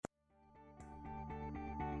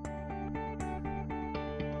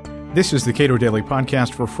This is the Cato Daily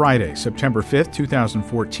Podcast for Friday, September 5th,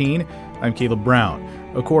 2014. I'm Caleb Brown.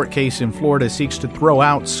 A court case in Florida seeks to throw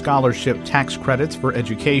out scholarship tax credits for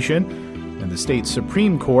education, and the state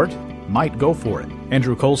Supreme Court might go for it.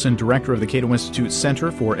 Andrew Colson, director of the Cato Institute Center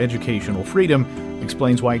for Educational Freedom,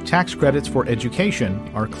 explains why tax credits for education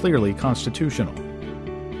are clearly constitutional.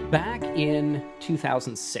 Back in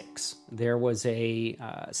 2006, there was a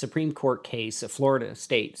Supreme Court case, a Florida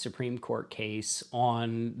state Supreme Court case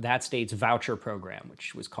on that state's voucher program,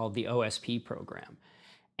 which was called the OSP program.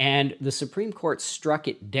 And the Supreme Court struck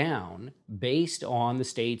it down based on the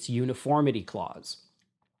state's uniformity clause.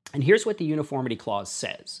 And here's what the uniformity clause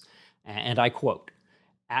says, and I quote,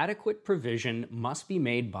 "Adequate provision must be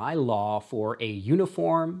made by law for a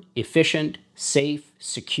uniform, efficient, safe,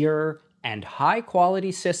 secure, and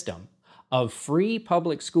high-quality system of free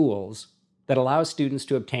public schools that allows students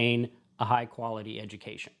to obtain a high-quality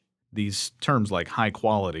education." These terms like high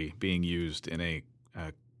quality being used in a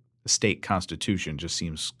state constitution just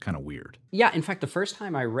seems kind of weird. Yeah, in fact, the first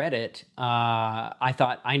time I read it, I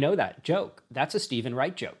thought, I know that joke. That's a Stephen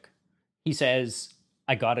Wright joke. He says,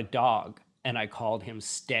 "I got a dog, and I called him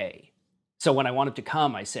Stay. So when I want him to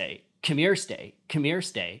come, I say, 'Come here, Stay. Come here,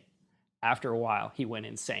 Stay.' After a while, he went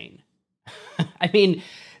insane." I mean,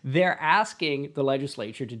 they're asking the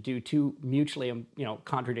legislature to do two mutually,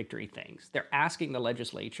 contradictory things. They're asking the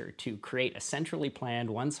legislature to create a centrally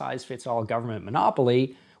planned, one-size-fits-all government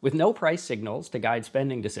monopoly with no price signals to guide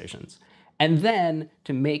spending decisions, and then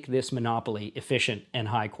to make this monopoly efficient and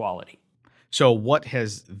high quality. So what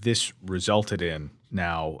has this resulted in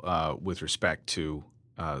now with respect to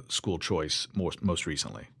school choice most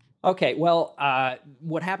recently? Okay, well,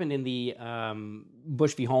 what happened in the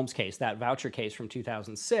Bush v. Holmes case, that voucher case from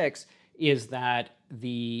 2006, is that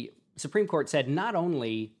the Supreme Court said not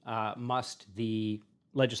only must the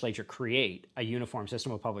legislature create a uniform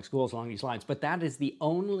system of public schools along these lines, but that is the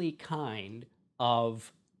only kind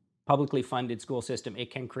of publicly funded school system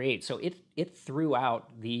it can create. So it threw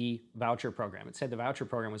out the voucher program. It said the voucher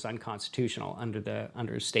program was unconstitutional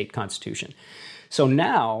under state constitution. So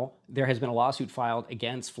now there has been a lawsuit filed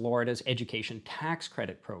against Florida's education tax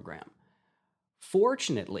credit program.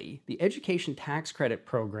 Fortunately, the education tax credit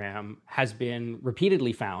program has been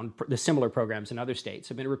repeatedly found, the similar programs in other states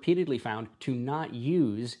have been repeatedly found to not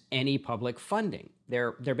use any public funding.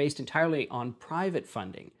 They're based entirely on private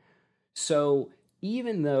funding. So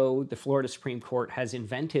even though the Florida Supreme Court has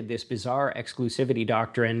invented this bizarre exclusivity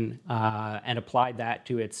doctrine and applied that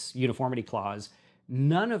to its uniformity clause,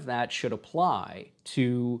 none of that should apply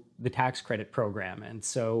to the tax credit program. And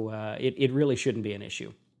so it really shouldn't be an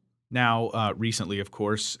issue. Now, recently, of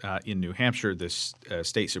course, in New Hampshire, this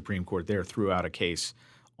state Supreme Court there threw out a case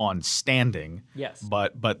on standing. Yes.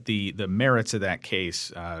 But the merits of that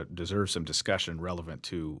case deserve some discussion relevant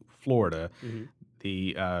to Florida.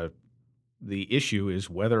 Mm-hmm. The issue is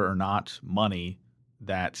whether or not money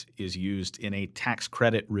that is used in a tax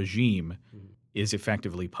credit regime is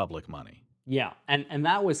effectively public money. Yeah, and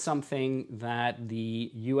that was something that the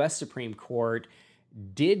U.S. Supreme Court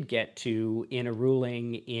did get to in a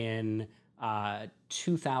ruling in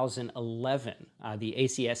 2011, the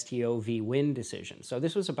ACSTO v. Wynn decision. So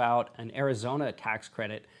this was about an Arizona tax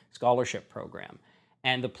credit scholarship program.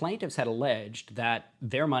 And the plaintiffs had alleged that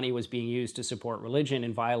their money was being used to support religion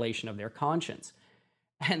in violation of their conscience.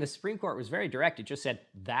 And the Supreme Court was very direct. It just said,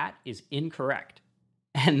 that is incorrect.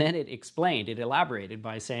 And then it elaborated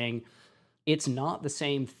by saying, it's not the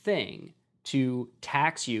same thing to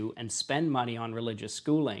tax you and spend money on religious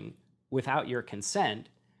schooling without your consent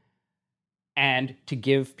and to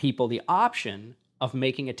give people the option of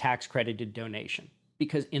making a tax-credited donation.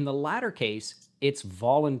 Because in the latter case, it's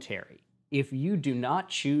voluntary. If you do not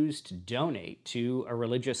choose to donate to a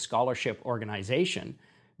religious scholarship organization,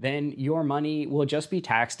 then your money will just be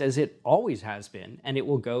taxed as it always has been, and it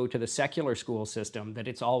will go to the secular school system that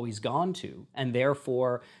it's always gone to. And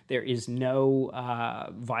therefore, there is no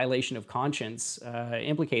violation of conscience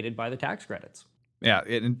implicated by the tax credits. Yeah,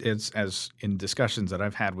 it's as in discussions that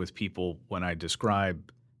I've had with people when I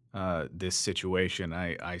describe this situation,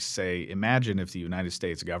 I say, imagine if the United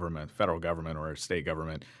States government, federal government or state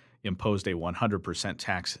government, imposed a 100%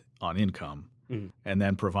 tax on income and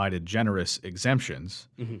then provided generous exemptions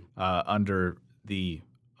under the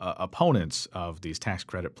opponents of these tax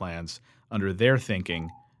credit plans. Under their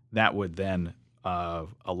thinking, that would then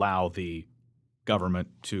allow the government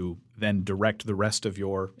to then direct the rest of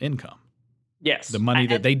your income. Yes. The money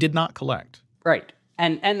that they did not collect. Right.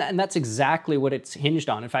 And that's exactly what it's hinged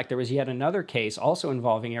on. In fact, there was yet another case also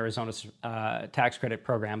involving Arizona's tax credit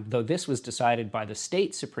program, though this was decided by the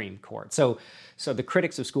state Supreme Court. So the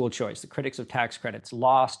critics of school choice, the critics of tax credits,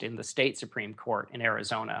 lost in the state Supreme Court in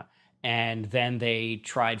Arizona. And then they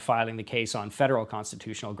tried filing the case on federal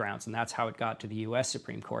constitutional grounds, and that's how it got to the U.S.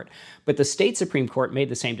 Supreme Court. But the state Supreme Court made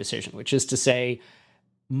the same decision, which is to say,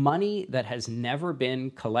 money that has never been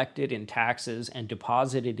collected in taxes and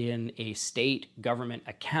deposited in a state government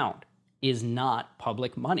account is not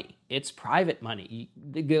public money. It's private money.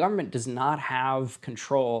 The government does not have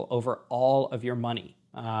control over all of your money.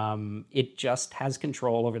 It just has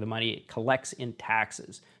control over the money it collects in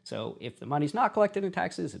taxes. So if the money's not collected in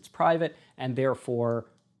taxes, it's private, and therefore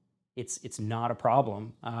it's not a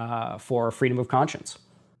problem for freedom of conscience.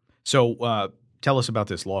 So tell us about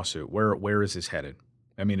this lawsuit. Where is this headed?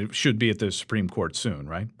 I mean, it should be at the Supreme Court soon,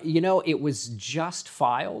 right? It was just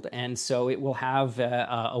filed, and so it will have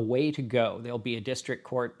a way to go. There'll be a district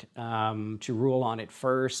court to rule on it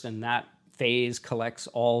first, and that phase collects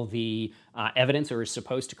all the evidence, or is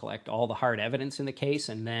supposed to collect all the hard evidence in the case,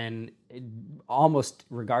 and then almost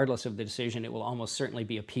regardless of the decision, it will almost certainly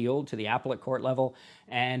be appealed to the appellate court level,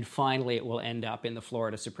 and finally it will end up in the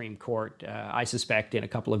Florida Supreme Court, I suspect, in a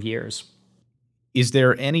couple of years. Is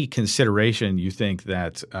there any consideration you think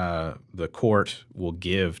that the court will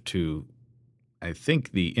give to, I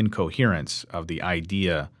think, the incoherence of the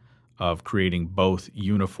idea of creating both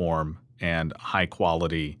uniform and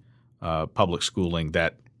high-quality public schooling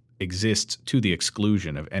that exists to the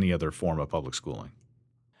exclusion of any other form of public schooling?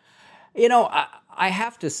 I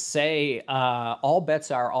have to say all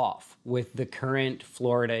bets are off with the current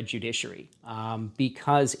Florida judiciary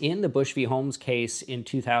because in the Bush v. Holmes case in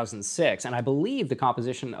 2006, and I believe the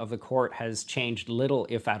composition of the court has changed little,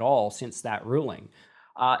 if at all, since that ruling,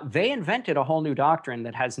 they invented a whole new doctrine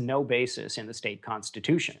that has no basis in the state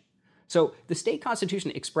constitution. So the state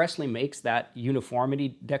constitution expressly makes that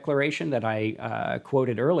uniformity declaration that I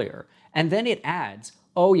quoted earlier, and then it adds,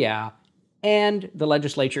 and the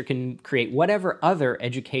legislature can create whatever other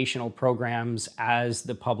educational programs as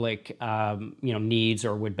the public needs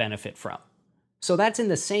or would benefit from. So that's in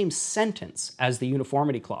the same sentence as the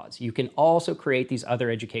uniformity clause. You can also create these other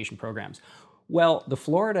education programs. Well, the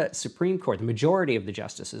Florida Supreme Court, the majority of the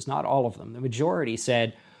justices, not all of them, the majority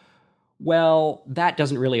said, well, that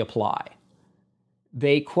doesn't really apply.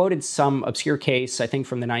 They quoted some obscure case, I think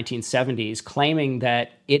from the 1970s, claiming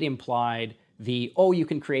that it implied you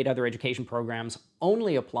can create other education programs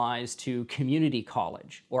only applies to community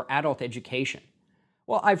college or adult education.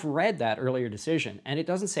 Well, I've read that earlier decision, and it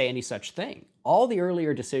doesn't say any such thing. All the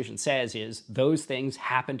earlier decision says is those things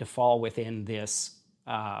happen to fall within this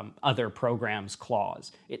other programs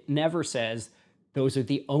clause. It never says those are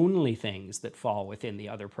the only things that fall within the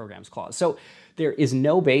other programs clause. So there is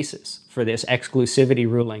no basis for this exclusivity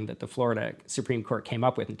ruling that the Florida Supreme Court came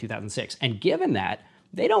up with in 2006. And given that,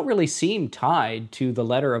 they don't really seem tied to the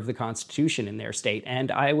letter of the Constitution in their state,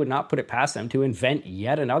 and I would not put it past them to invent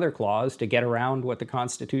yet another clause to get around what the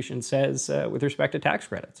Constitution says with respect to tax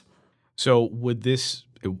credits. So it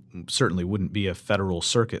certainly wouldn't be a federal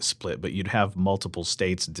circuit split, but you'd have multiple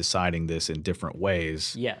states deciding this in different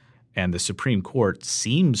ways. Yeah. And the Supreme Court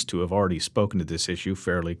seems to have already spoken to this issue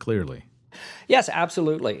fairly clearly. Yes,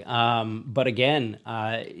 absolutely. But again,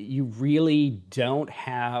 you really don't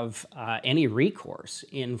have any recourse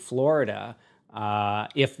in Florida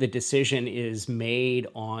if the decision is made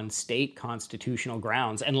on state constitutional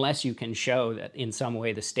grounds, unless you can show that in some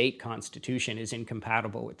way the state constitution is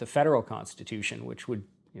incompatible with the federal constitution, which would,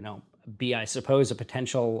 be, I suppose, a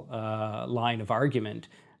potential line of argument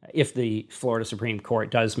if the Florida Supreme Court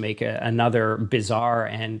does make another bizarre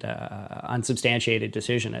and unsubstantiated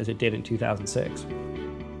decision as it did in 2006.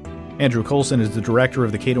 Andrew Coulson is the director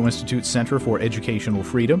of the Cato Institute Center for Educational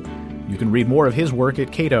Freedom. You can read more of his work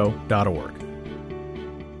at cato.org.